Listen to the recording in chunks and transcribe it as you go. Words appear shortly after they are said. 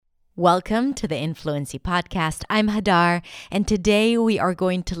Welcome to the Influency Podcast. I'm Hadar, and today we are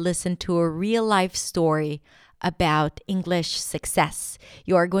going to listen to a real-life story about English success.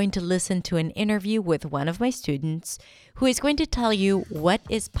 You are going to listen to an interview with one of my students who is going to tell you what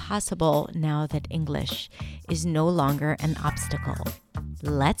is possible now that English is no longer an obstacle.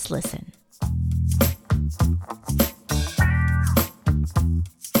 Let's listen.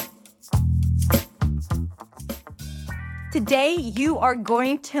 Today, you are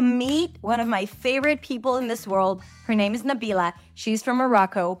going to meet one of my favorite people in this world. Her name is Nabila. She's from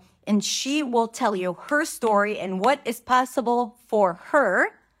Morocco, and she will tell you her story and what is possible for her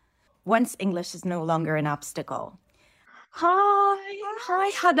once English is no longer an obstacle.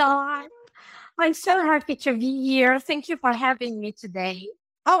 Hi, Hadar. I'm so happy to be here. Thank you for having me today.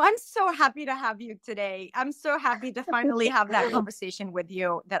 Oh, I'm so happy to have you today. I'm so happy to finally have that conversation with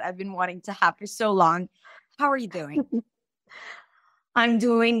you that I've been wanting to have for so long. How are you doing? I'm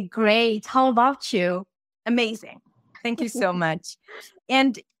doing great. How about you? Amazing. Thank you so much.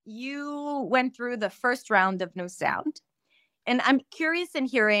 And you went through the first round of No Sound. And I'm curious in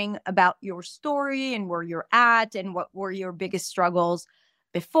hearing about your story and where you're at and what were your biggest struggles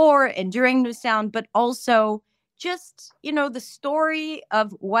before and during No Sound, but also just, the story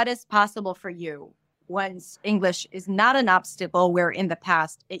of what is possible for you once English is not an obstacle where in the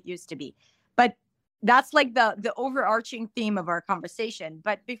past it used to be. But that's like the overarching theme of our conversation.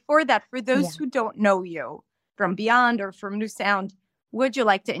 But before that, for those who don't know you from Beyond or from New Sound, would you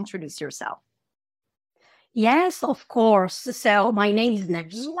like to introduce yourself? Yes, of course. So my name is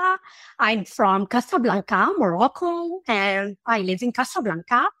Nabila. I'm from Casablanca, Morocco, and I live in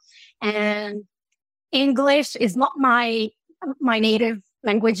Casablanca. And English is not my native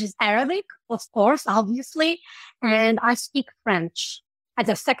language is Arabic, of course, obviously. And I speak French as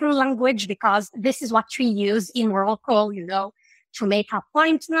a second language because this is what we use in Morocco, to make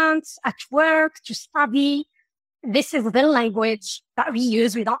appointments at work, to study. This is the language that we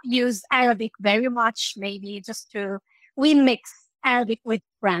use. We don't use Arabic very much, maybe we mix Arabic with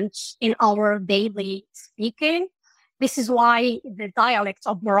French in our daily speaking. This is why the dialect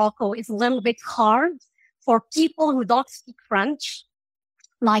of Morocco is a little bit hard for people who don't speak French.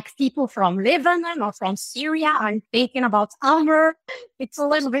 Like people from Lebanon or from Syria, I'm thinking about Amr. It's a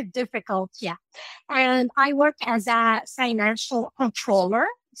little bit difficult, yeah. And I work as a financial controller.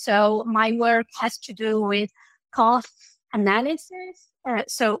 So my work has to do with cost analysis.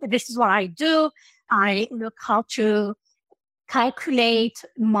 So this is what I do. I look how to calculate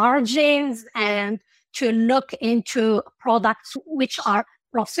margins and to look into products which are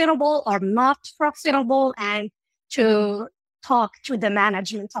profitable or not profitable and to talk to the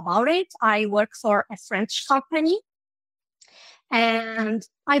management about it. I work for a French company and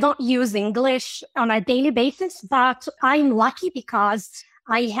I don't use English on a daily basis, but I'm lucky because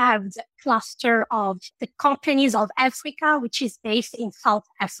I have the cluster of the companies of Africa, which is based in South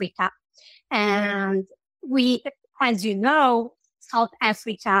Africa. And as you know, South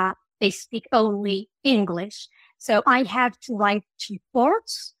Africa, they speak only English. So I have to write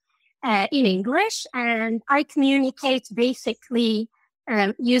reports in English, and I communicate basically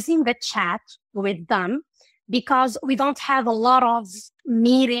using the chat with them because we don't have a lot of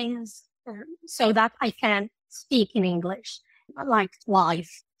meetings so that I can speak in English, like live.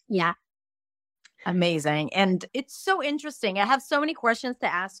 Yeah. Amazing. And it's so interesting. I have so many questions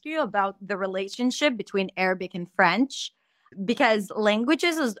to ask you about the relationship between Arabic and French because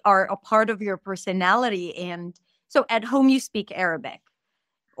languages are a part of your personality. And so at home, you speak Arabic.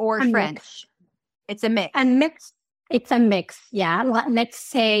 Or French. Mix. It's a mix. It's a mix. Yeah. Let's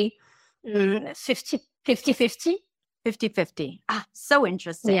say 50-50. 50-50. So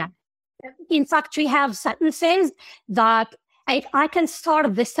interesting. Yeah. In fact, we have sentences that I can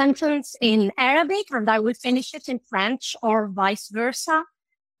start the sentence in Arabic and I will finish it in French or vice versa.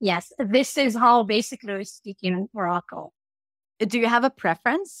 Yes. This is how basically we speak in Morocco. Do you have a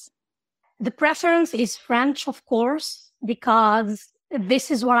preference? The preference is French, of course, because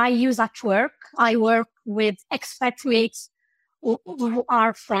this is what I use at work. I work with expatriates who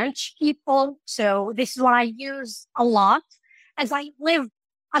are French people. So this is what I use a lot as I live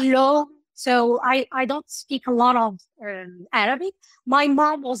alone. So I don't speak a lot of Arabic. My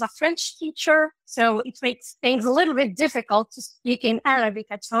mom was a French teacher, so it makes things a little bit difficult to speak in Arabic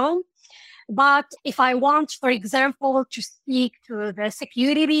at home. But if I want, for example, to speak to the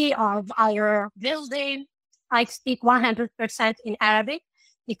security of our building, I speak 100% in Arabic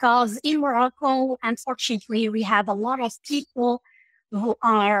because in Morocco, unfortunately, we have a lot of people who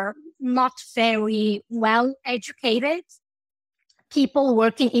are not very well educated, people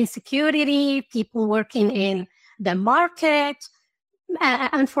working in security, people working in the market,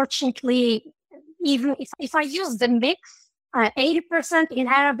 Unfortunately, even if I use the mix, 80% in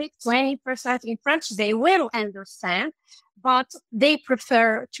Arabic, 20% in French, they will understand, but they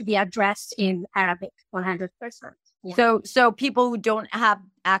prefer to be addressed in Arabic 100%. Yeah. So people who don't have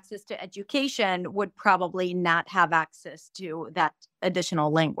access to education would probably not have access to that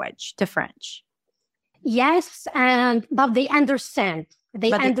additional language, to French. Yes, and but they understand.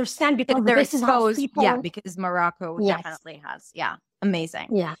 They But understand because they're this is how exposed, yeah, people. because Morocco Yes. definitely has. Yeah, amazing.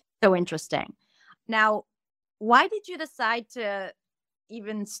 Yeah. So interesting. Now, why did you decide to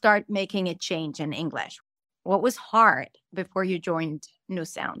even start making a change in English? What was hard before you joined New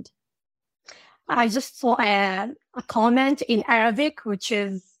Sound? I just saw a comment in Arabic, which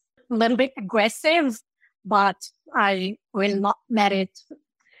is a little bit aggressive, but I will not let it.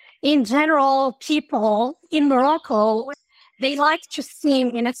 In general, people in Morocco, they like to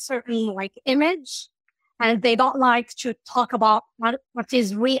seem in a certain like image, and they don't like to talk about what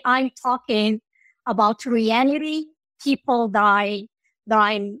is real. I'm talking about reality, people that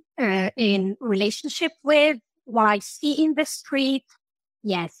I'm in relationship with, what I see in the street.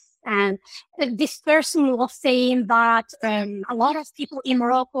 Yes. And this person was saying that a lot of people in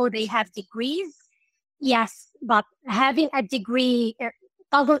Morocco, they have degrees. Yes, but having a degree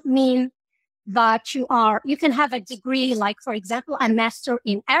doesn't mean that you can have a degree, like, for example, a master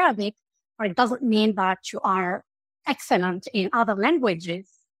in Arabic, or it doesn't mean that you are excellent in other languages.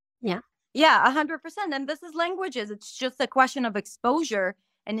 Yeah. Yeah, 100%. And this is languages. It's just a question of exposure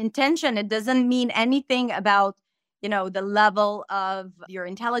and intention. It doesn't mean anything about, the level of your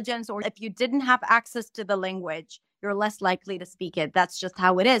intelligence, or if you didn't have access to the language, you're less likely to speak it. That's just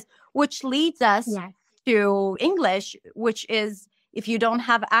how it is, which leads us Yes. to English, which is if you don't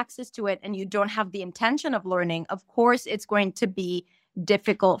have access to it and you don't have the intention of learning, of course, it's going to be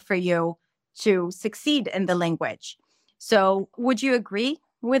difficult for you to succeed in the language. So would you agree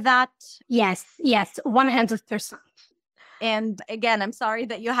with that? Yes. Yes. 100%. And again, I'm sorry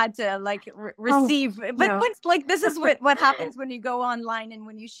that you had to Oh, receive, but no. like this is what happens when you go online and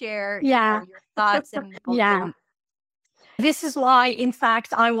when you share, Yeah. your thoughts and people Yeah. don't. This is why, in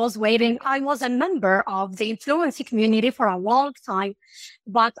fact, I was waiting. I was a member of the influencer community for a long time,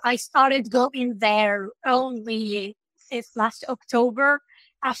 but I started going there only since last October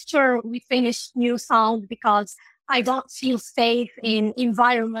after we finished New Sound because I don't feel safe in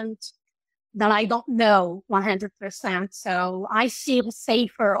environment that I don't know 100%. So I feel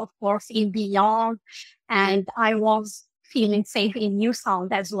safer, of course, in Beyond, and I was feeling safe in New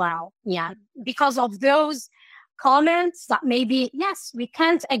Sound as well. Yeah, because of those comments that maybe, yes, we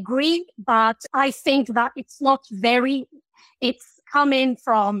can't agree, but I think that it's coming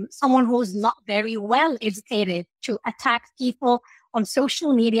from someone who's not very well educated to attack people on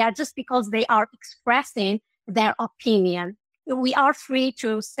social media just because they are expressing their opinion. We are free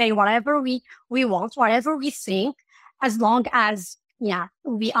to say whatever we want, whatever we think, as long as, yeah,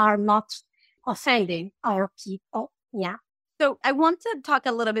 we are not offending our people. Yeah. So I want to talk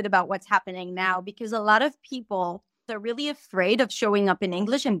a little bit about what's happening now, because a lot of people are really afraid of showing up in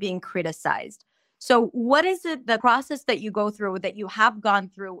English and being criticized. So what is it, the process that you go through, that you have gone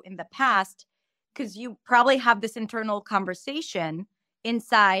through in the past? Because you probably have this internal conversation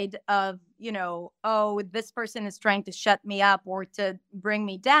inside of, oh, this person is trying to shut me up or to bring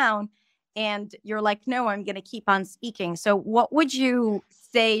me down. And you're like, no, I'm going to keep on speaking. So what would you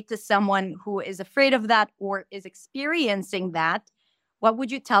say to someone who is afraid of that or is experiencing that? What would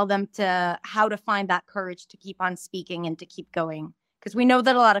you tell them to how to find that courage to keep on speaking and to keep going? Because we know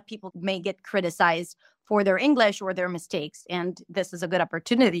that a lot of people may get criticized for their English or their mistakes. And this is a good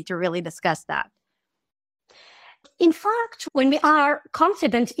opportunity to really discuss that. In fact, when we are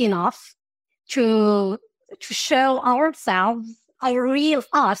confident enough to show ourselves, our real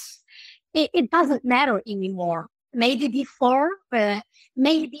us, it doesn't matter anymore. Maybe before,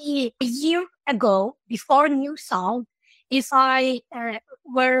 maybe a year ago, before New Sound, if I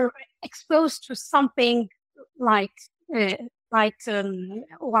were exposed to something like uh,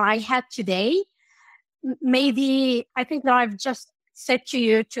 what I had today, maybe I think that I've just said to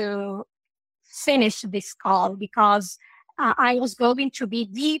you to finish this call because I was going to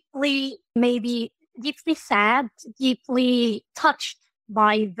be maybe deeply sad, deeply touched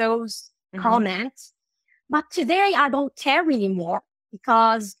by those comments. But today I don't care anymore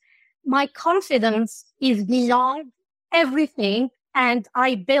because my confidence is beyond everything. And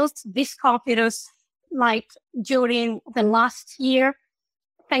I built this confidence like during the last year,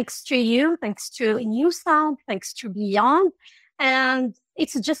 thanks to you, thanks to New Sound, thanks to Beyond. And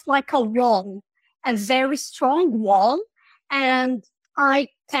it's just like a wall, a very strong wall. And I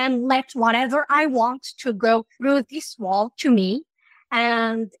can let whatever I want to go through this wall to me.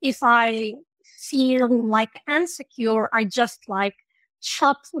 And if I feel like insecure, I just like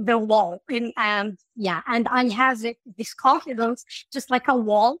shut the wall. And yeah, and I have this confidence, just like a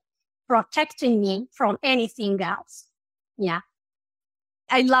wall protecting me from anything else. Yeah.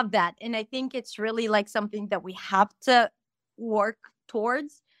 I love that. And I think it's really like something that we have to work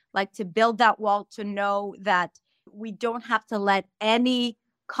towards, like to build that wall, to know that we don't have to let any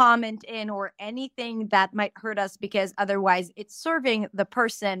comment in or anything that might hurt us, because otherwise it's serving the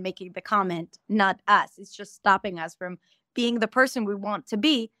person making the comment, not us. It's just stopping us from being the person we want to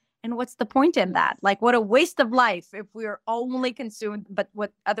be. And what's the point in that? Like, what a waste of life if we're only consumed but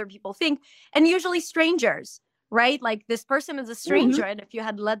what other people think, and usually strangers, right? Like, this person is a Mm-hmm. stranger, and if you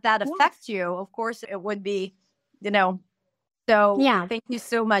had let that Yes. affect you, of course it would be, you know. So Yeah. thank you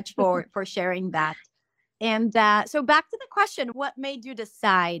so much for sharing that. And so back to the question, what made you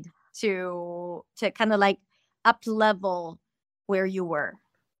decide to kind of like up level where you were?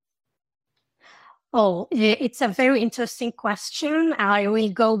 Oh, it's a very interesting question. I will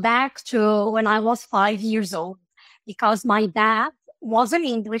go back to when I was 5 years old because my dad was an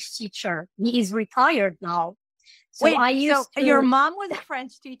English teacher. He is retired now. So Wait, I so used your to, mom was a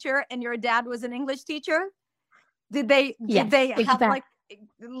French teacher and your dad was an English teacher? Did they yes, have exactly. like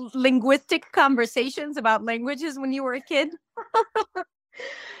linguistic conversations about languages when you were a kid?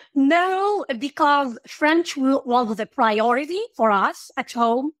 No, because French was the priority for us at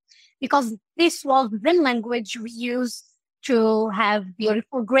home, because this was the language we used to have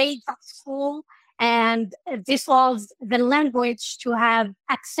beautiful grades at school. And this was the language to have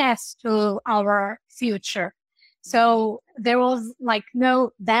access to our future. So there was like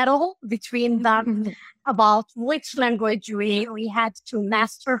no battle between them about which language we had to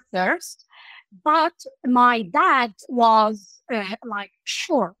master first. But my dad was like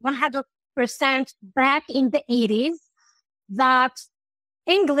sure 100% back in the 80s that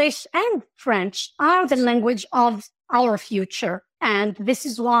English and French are the language of our future. And this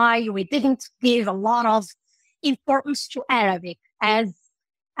is why we didn't give a lot of importance to Arabic as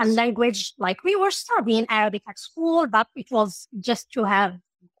a language. Like, we were studying Arabic at school, but it was just to have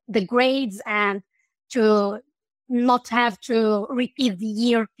the grades and to not have to repeat the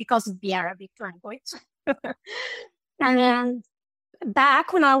year because of the Arabic language. And then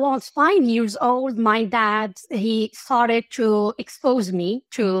back when I was 5 years old, my dad, he started to expose me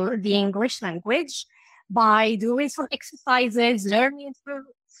to the English language by doing some exercises, learning through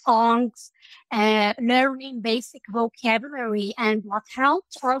songs, learning basic vocabulary. And what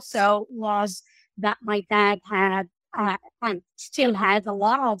helped also was that my dad had and still has a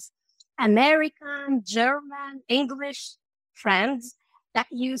lot of American, German, English friends that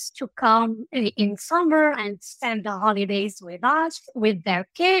used to come in summer and spend the holidays with us, with their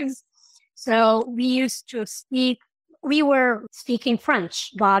kids. So we were speaking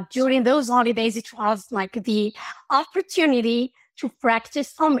French, but during those holidays, it was like the opportunity to practice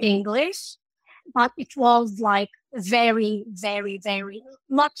some English, but it was like very, very, very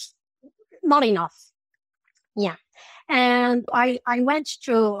much, not enough. Yeah. And I went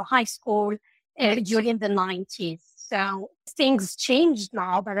to high school during the 90s. So things changed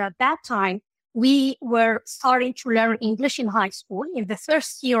now, but at that time, we were starting to learn English in high school, in the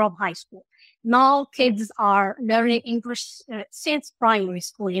first year of high school. Now kids are learning English since primary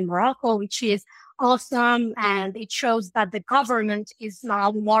school in Morocco, which is awesome. And it shows that the government is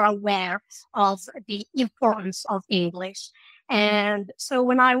now more aware of the importance of English. And so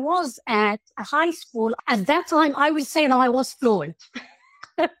when I was at high school, at that time, I would say that I was fluent.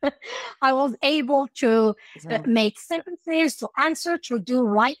 I was able to make sentences, to answer, to do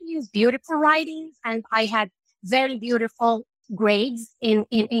writings, beautiful writings, and I had very beautiful grades in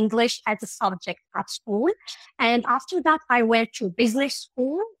English as a subject at school. And after that, I went to business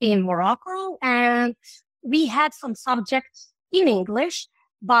school in Morocco, and we had some subjects in English,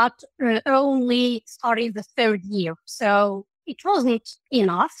 but only starting the third year. So it wasn't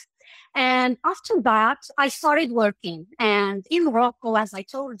enough. And after that, I started working. And in Morocco, as I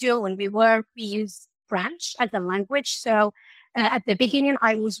told you, when we work, we use French as a language. So at the beginning,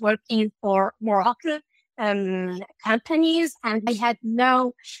 I was working for Moroccan companies, and I had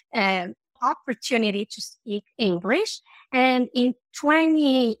no opportunity to speak English. And in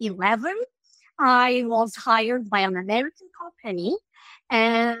 2011, I was hired by an American company,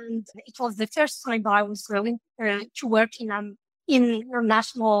 and it was the first time that I was going to work in an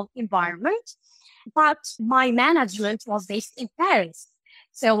international environment. But my management was based in Paris.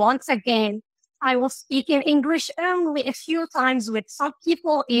 So once again, I was speaking English only a few times with some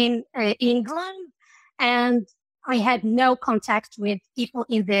people in England, and I had no contact with people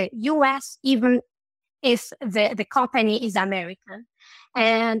in the US, even if the company is American.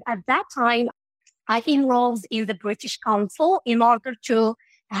 And at that time, I enrolled in the British Council in order to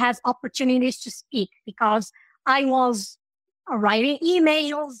have opportunities to speak because I was writing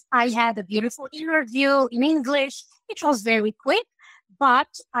emails. I had a beautiful interview in English. It was very quick, but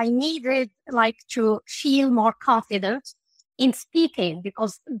I needed like to feel more confident in speaking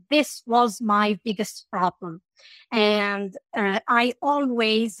because this was my biggest problem. And I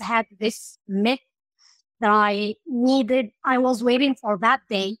always had this myth that I was waiting for that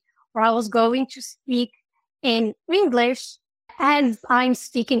day where I was going to speak in English as I'm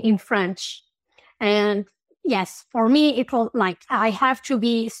speaking in French. And yes, for me, it was like I have to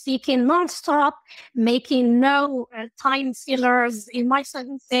be speaking nonstop, making no time fillers in my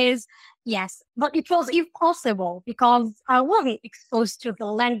sentences. Yes, but it was impossible because I wasn't exposed to the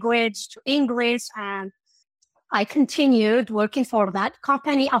language, to English, and I continued working for that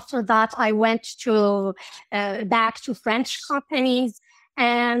company. After that, I went to back to French companies,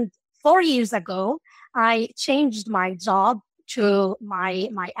 and 4 years ago, I changed my job to my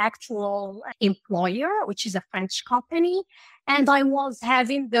actual employer, which is a French company, and I was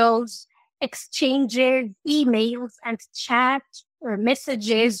having those exchanges, emails, and chat or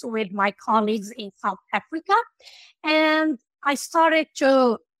messages with my colleagues in South Africa, and I started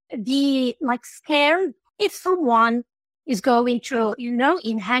to be like scared if someone is going to,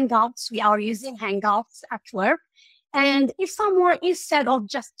 in Hangouts, we are using Hangouts at work. And if someone, instead of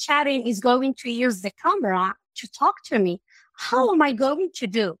just chatting, is going to use the camera to talk to me, how am I going to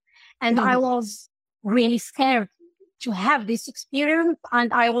do? And I was really scared to have this experience.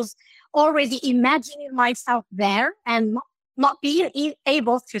 And I was already imagining myself there and not being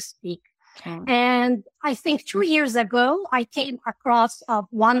able to speak. And I think 2 years ago, I came across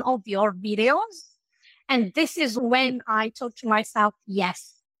one of your videos. And this is when I thought to myself,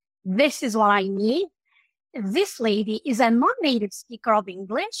 yes, this is what I need. This lady is a non-native speaker of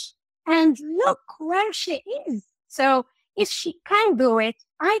English. And look where she is. So if she can do it,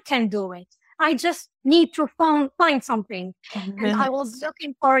 I can do it. I just need to find something. And I was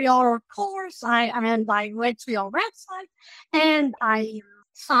looking for your course. And I went to your website and I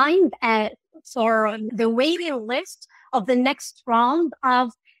signed for the waiting list of the next round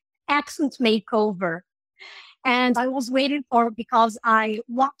of accent makeover. And I was waiting because I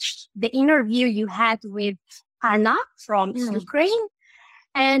watched the interview you had with Anna from Ukraine,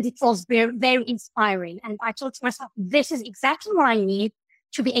 and it was very, very inspiring. And I thought to myself, this is exactly what I need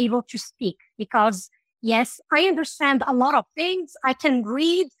to be able to speak because, yes, I understand a lot of things. I can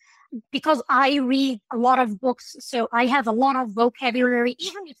read because I read a lot of books. So I have a lot of vocabulary,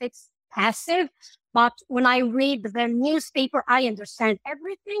 even if it's passive. But when I read the newspaper, I understand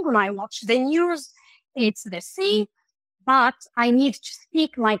everything. When I watch the news, it's the same, but I need to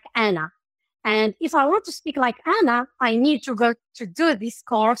speak like Anna. And if I want to speak like Anna, I need to go to do this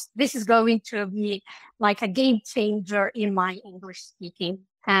course. This is going to be like a game changer in my English speaking.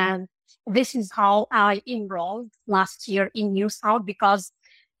 And this is how I enrolled last year in New South because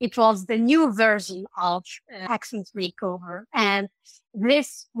it was the new version of Accent Makeover. And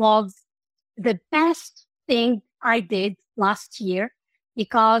this was the best thing I did last year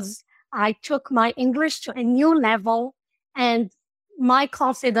because I took my English to a new level and my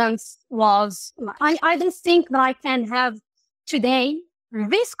confidence was, I don't think that I can have today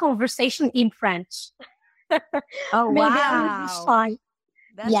this conversation in French. Oh, Maybe I would be wow. shy.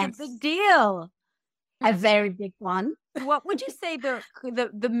 That's Yes, a big deal. a very big one. What would you say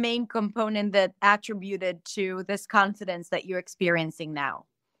the main component that attributed to this confidence that you're experiencing now?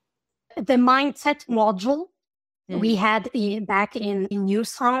 The mindset module we had back in New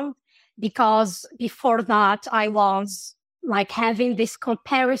Sound, because before that I was like having this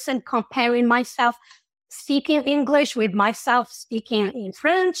comparison, comparing myself speaking English with myself speaking in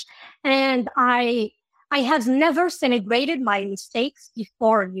French. And I have never celebrated my mistakes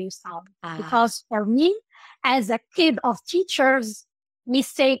before New Sound because for me, as a kid of teachers,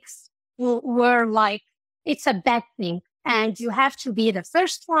 mistakes were like, it's a bad thing. And you have to be the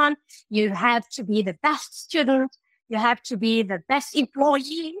first one. You have to be the best student. You have to be the best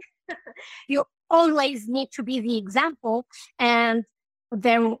employee. You always need to be the example. And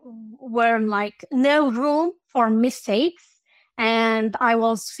there were like no room for mistakes. And I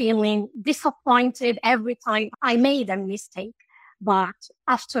was feeling disappointed every time I made a mistake. But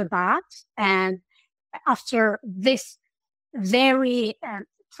after that, and after this very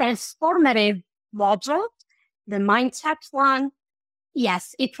transformative module, the mindset one,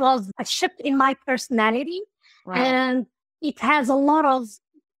 yes, it was a shift in my personality. Wow. And it has a lot of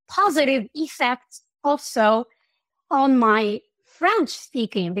positive effects also on my French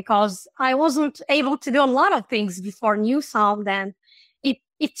speaking because I wasn't able to do a lot of things before New Sound, and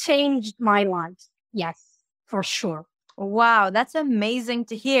it changed my life. Yes, for sure. Wow, that's amazing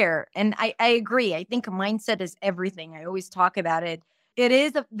to hear. And I agree. I think mindset is everything. I always talk about it. It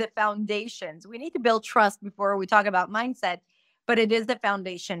is the foundations. We need to build trust before we talk about mindset, but it is the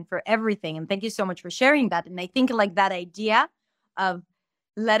foundation for everything. And thank you so much for sharing that. And I think like that idea of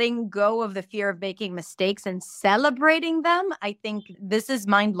letting go of the fear of making mistakes and celebrating them, I think this is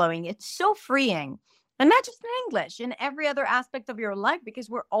mind blowing. It's so freeing. And not just in English, in every other aspect of your life, because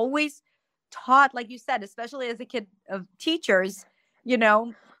we're always taught, like you said, especially as a kid of teachers, you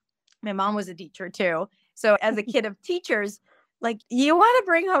know, my mom was a teacher too. So as a kid of teachers, like you want to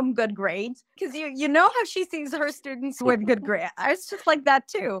bring home good grades because you know how she sees her students with good grades. I was just like that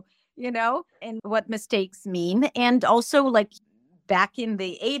too, and what mistakes mean. And also like back in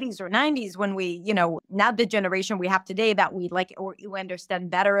the 80s or 90s when we, now the generation we have today that we like or you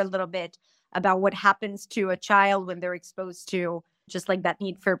understand better a little bit about what happens to a child when they're exposed to just like that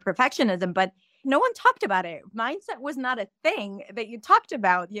need for perfectionism. But no one talked about it. Mindset was not a thing that you talked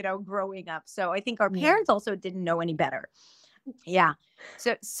about, growing up. So I think our parents also didn't know any better. Yeah.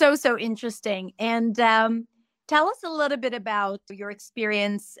 So interesting. And tell us a little bit about your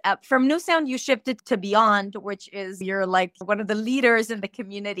experience from New Sound. You shifted to Beyond, which is you're like one of the leaders in the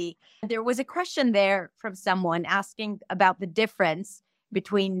community. There was a question there from someone asking about the difference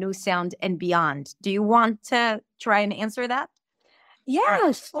between New Sound and Beyond. Do you want to try and answer that?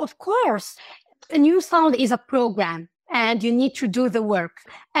 Yes, of course. A new sound is a program and you need to do the work.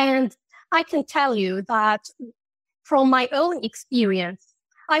 And I can tell you that from my own experience,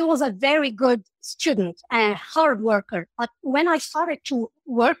 I was a very good student and hard worker. But when I started to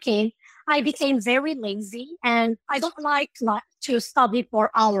working, I became very lazy and I don't like to study for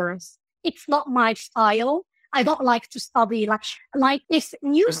hours. It's not my style. I don't like to study like this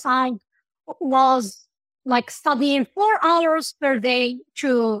new side was like studying 4 hours per day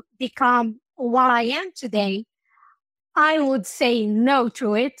to become what I am today. I would say no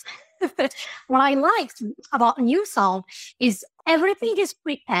to it. What I liked about New Sound is everything is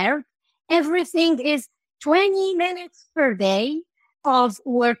prepared. Everything is 20 minutes per day of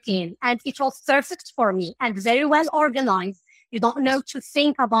working. And it was perfect for me and very well organized. You don't know to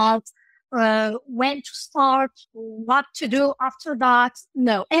think about when to start, what to do after that.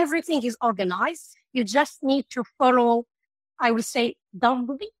 No, everything is organized. You just need to follow, I would say,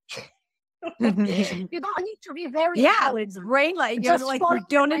 dumbly. You don't need to be very it's brain like just like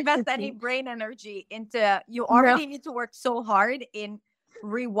don't invest any brain energy into you already need to work so hard in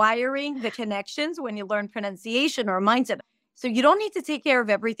rewiring the connections when you learn pronunciation or mindset, so you don't need to take care of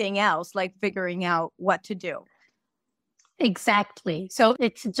everything else like figuring out what to do. Exactly. So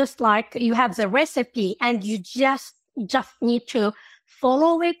it's just like you have the recipe and you just need to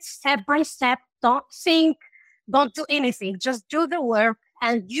follow it step by step. Don't think, don't do anything, just do the work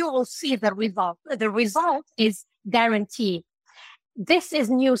and you will see the result. The result is guaranteed. This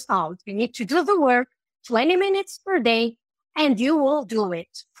is New Sound. You need to do the work 20 minutes per day and you will do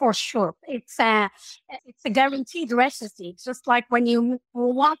it for sure. It's a guaranteed recipe. It's just like when you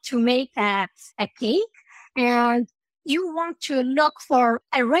want to make a cake and you want to look for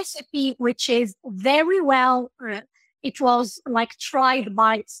a recipe which is very well, it was like tried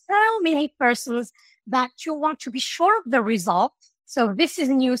by so many persons that you want to be sure of the result. So this is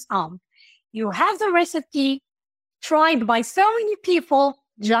New Sound. You have the recipe tried by so many people,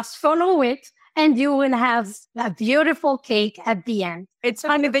 just follow it, and you will have a beautiful cake at the end. It's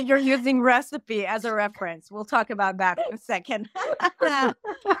funny that you're using recipe as a reference. We'll talk about that in a second.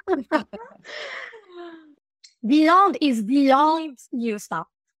 Beyond is beyond New Sound.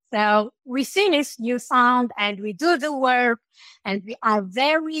 So we finish New Sound and we do the work and we are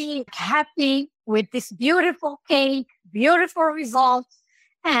very happy with this beautiful cake, beautiful results.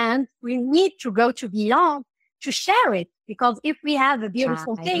 And we need to go to Beyond to share it because if we have a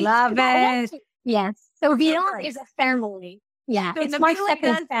beautiful cake. Love it. Yes. So Beyond is a family. Yeah. So it's Nabila my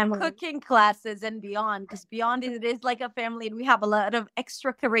second family. Cooking classes and Beyond, because Beyond it is like a family and we have a lot of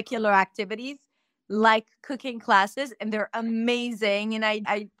extracurricular activities like cooking classes and they're amazing. And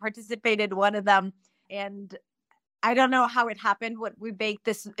I participated in one of them and I don't know how it happened. We baked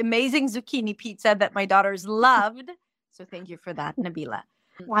this amazing zucchini pizza that my daughters loved. So thank you for that, Nabila.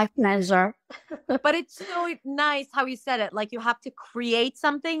 My pleasure. But it's so nice how you said it. Like you have to create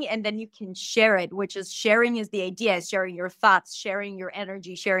something and then you can share it, which is sharing is the idea, sharing your thoughts, sharing your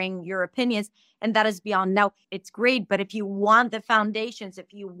energy, sharing your opinions. And that is Beyond. Now, it's great. But if you want the foundations,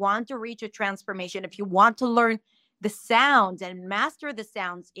 if you want to reach a transformation, if you want to learn the sounds and master the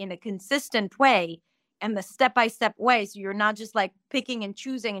sounds in a consistent way and the step-by-step way, so you're not just like picking and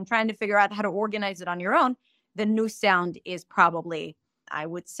choosing and trying to figure out how to organize it on your own, the New Sound is probably I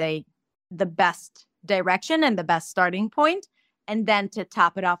would say, the best direction and the best starting point. And then to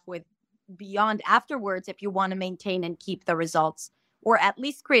top it off with beyond afterwards, if you want to maintain and keep the results, or at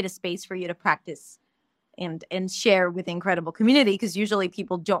least create a space for you to practice and share with the incredible community, because usually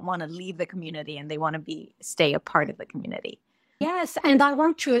people don't want to leave the community and they want to stay a part of the community. Yes, and I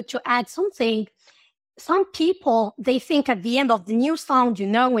want to add something. Some people, they think at the end of the new sound,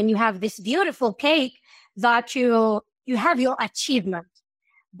 when you have this beautiful cake, that you have your achievement.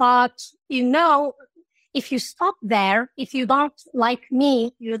 But if you stop there, if you don't, like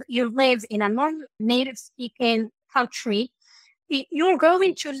me, you live in a non-native speaking country, you're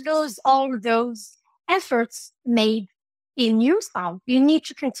going to lose all those efforts made in new sound. You need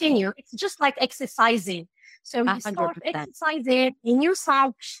to continue. It's just like exercising. So you start 100%. exercising in new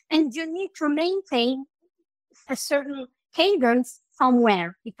sound, and you need to maintain a certain cadence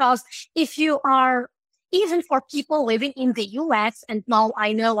somewhere. Because if you are, even for people living in the US, and now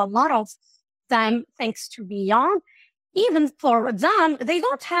I know a lot of them, thanks to Beyond, even for them, they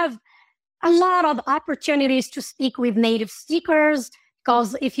don't have a lot of opportunities to speak with native speakers.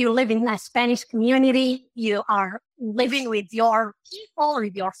 Because if you live in a Spanish community, you are living with your people,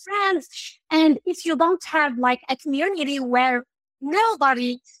 with your friends. And if you don't have like a community where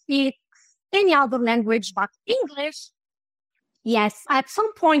nobody speaks any other language but English, yes, at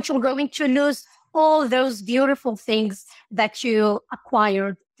some point you're going to lose all those beautiful things that you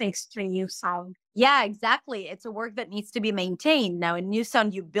acquired thanks to new sound. Yeah, exactly. It's a work that needs to be maintained. Now, in New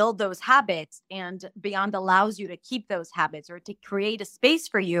Sound, you build those habits, and Beyond allows you to keep those habits or to create a space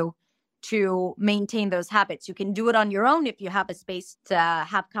for you to maintain those habits. You can do it on your own if you have a space to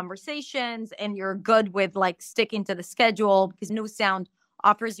have conversations and you're good with like sticking to the schedule, because New Sound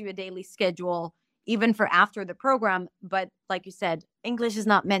offers you a daily schedule even for after the program. But like you said, English is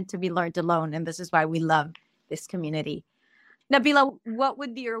not meant to be learned alone. And this is why we love this community. Nabila, what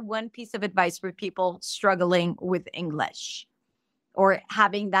would be your one piece of advice for people struggling with English or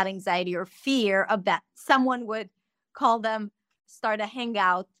having that anxiety or fear of that someone would call them, start a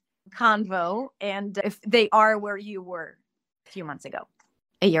hangout convo, and if they are where you were a few months ago,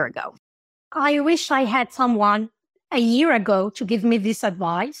 a year ago? I wish I had someone a year ago to give me this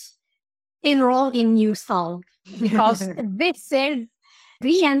advice. Enroll in New Sound, because this is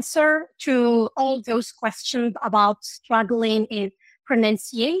the answer to all those questions about struggling in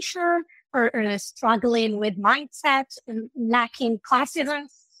pronunciation or struggling with mindset and lacking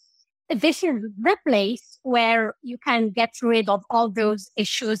confidence. This is the place where you can get rid of all those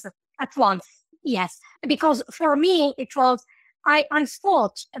issues at once. Yes, because for me, it was, I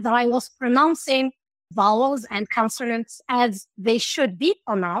thought that I was pronouncing vowels and consonants as they should be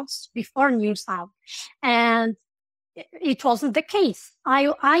pronounced before New Sound. And it wasn't the case.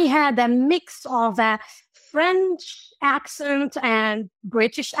 I had a mix of a French accent and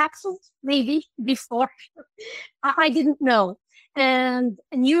British accent, maybe before. I didn't know. And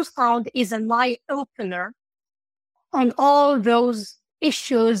New Sound is an eye opener on all those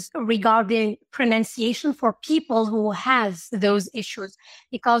issues regarding pronunciation for people who has those issues,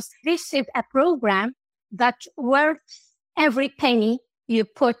 because this is a program that worth every penny you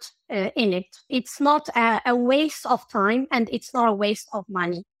put in it. It's not a waste of time, and it's not a waste of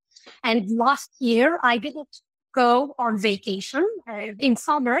money. And last year, I didn't go on vacation in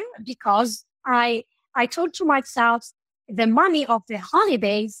summer because I told to myself, the money of the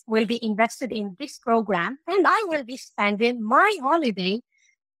holidays will be invested in this program, and I will be spending my holiday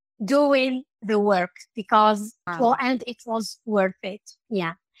doing the work, because and it was worth it.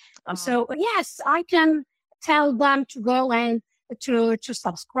 Yeah. So yes, I can tell them to go and to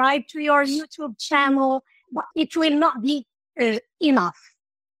subscribe to your YouTube channel, but it will not be enough,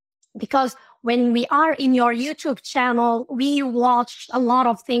 because when we are in your YouTube channel, we watch a lot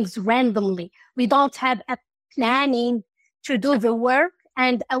of things randomly. We don't have a planning to do the work,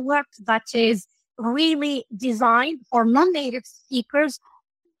 and a work that is really designed for non-native speakers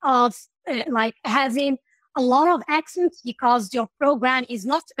of like having a lot of accents, because your program is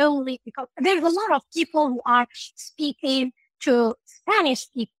not only, because there's a lot of people who are speaking to Spanish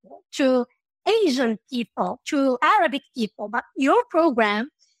people, to Asian people, to Arabic people, but your program,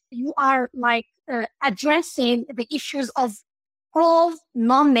 you are like addressing the issues of all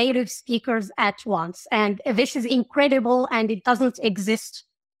non-native speakers at once. And this is incredible, and it doesn't exist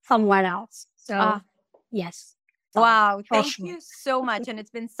somewhere else. So, yes. Wow. Thank you so much. And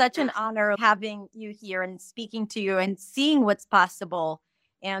it's been such an honor having you here and speaking to you and seeing what's possible.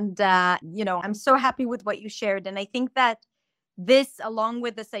 And, I'm so happy with what you shared. And I think that this, along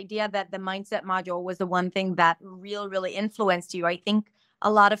with this idea that the mindset module was the one thing that really influenced you, I think a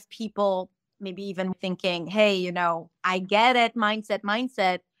lot of people maybe even thinking, hey, I get it,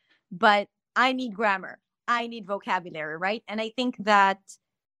 mindset, but I need grammar, I need vocabulary, right? And I think that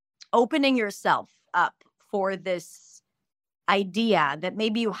opening yourself up for this idea that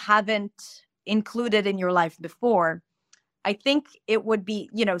maybe you haven't included in your life before, I think it would be,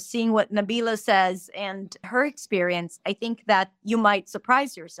 seeing what Nabila says and her experience, I think that you might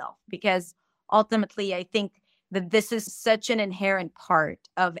surprise yourself, because ultimately, I think that this is such an inherent part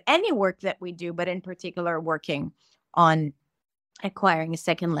of any work that we do, but in particular, working on acquiring a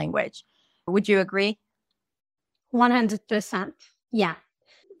second language. Would you agree? 100%. Yeah.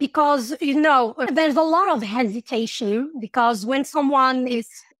 Because, there's a lot of hesitation because when someone is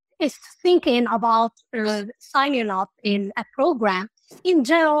thinking about signing up in a program, in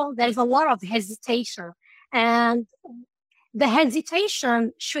general, there's a lot of hesitation. And the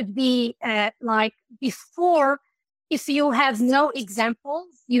hesitation should be like before, if you have no examples,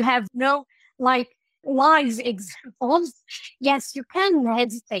 you have no like live examples, yes, you can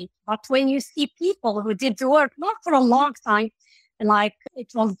hesitate. But when you see people who did the work, not for a long time, like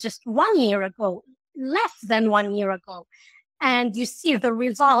it was just 1 year ago, less than 1 year ago, and you see the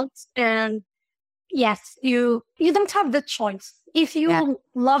results, and yes, you don't have the choice. If you Yeah.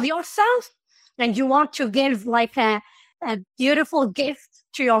 love yourself and you want to give like a beautiful gift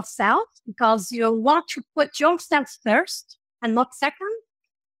to yourself because you want to put yourself first and not second,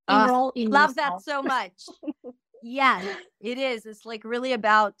 enroll in Love that yourself. so much. Yes, it is. It's like really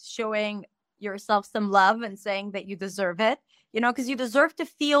about showing yourself some love and saying that you deserve it, because you deserve to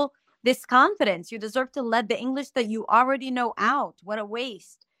feel this confidence. You deserve to let the English that you already know out. What a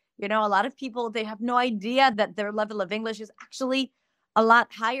waste. A lot of people, they have no idea that their level of English is actually a lot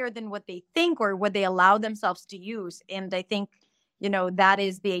higher than what they think or what they allow themselves to use. And I think, that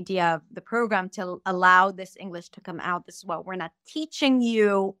is the idea of the program, to allow this English to come out. This is what we're not teaching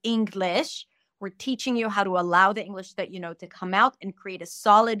you English. We're teaching you how to allow the English that you know to come out and create a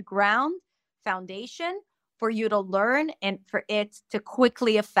solid ground foundation for you to learn and for it to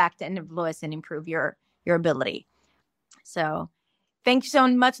quickly affect and influence and improve your ability. So thank you so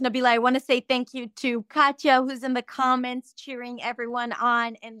much, Nabila. I want to say thank you to Katya, who's in the comments cheering everyone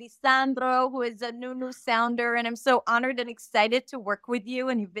on, and Lisandro, who is a new sounder. And I'm so honored and excited to work with you.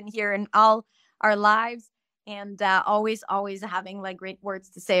 And you've been here in all our lives, and always having like great words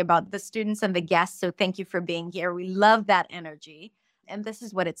to say about the students and the guests. So thank you for being here. We love that energy. And this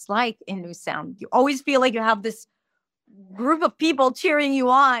is what it's like in New Sound. You always feel like you have this group of people cheering you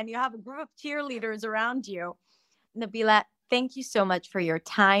on. You have a group of cheerleaders around you. Nabila, thank you so much for your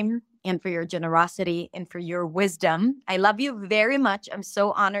time and for your generosity and for your wisdom. I love you very much. I'm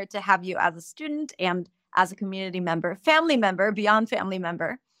so honored to have you as a student and as a community member, family member, beyond family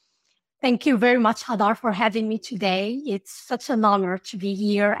member. Thank you very much, Hadar, for having me today. It's such an honor to be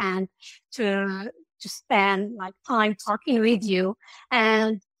here and to spend like time talking with you.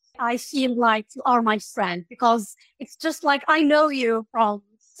 And I feel like you are my friend because it's just like I know you from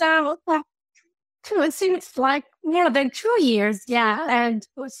so it seems like more than 2 years, yeah. And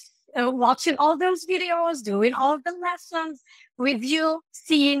was watching all those videos, doing all the lessons with you,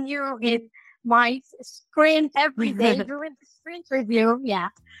 seeing you in my screen every day, doing the screen review, yeah.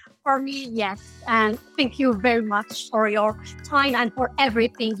 For me, yes. And thank you very much for your time and for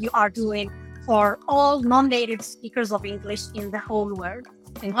everything you are doing for all non-native speakers of English in the whole world.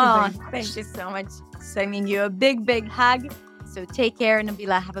 Thank you very much. Thank you so much. Sending you a big hug. So take care,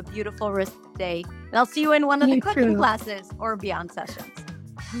 Nabila. Have a beautiful rest of the day. And I'll see you in one of the cooking classes or beyond sessions.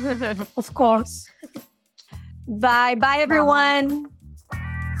 Of course. Bye, everyone.